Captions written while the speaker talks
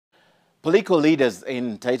Political leaders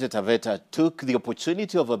in Taita Taveta took the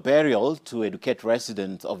opportunity of a burial to educate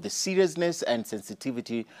residents of the seriousness and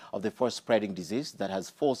sensitivity of the first-spreading disease that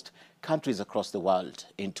has forced countries across the world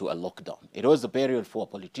into a lockdown. It was a burial for a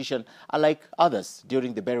politician, unlike others.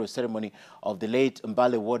 During the burial ceremony of the late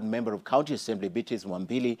Mbale Ward Member of County Assembly, Beatrice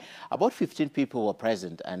Mwambili, about 15 people were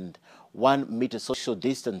present and 1 meter social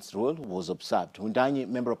distance rule was observed. Hundanyi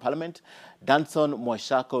Member of Parliament, Danson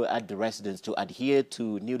Mwashako, urged the residents to adhere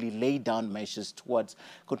to newly laid down measures towards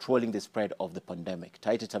controlling the spread of the pandemic.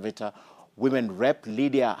 Taita Taveta Women Rep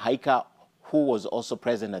Lydia Haika, who was also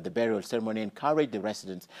present at the burial ceremony, encouraged the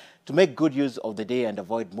residents to make good use of the day and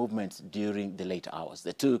avoid movements during the late hours.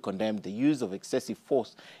 The two condemned the use of excessive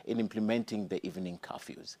force in implementing the evening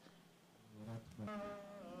curfews.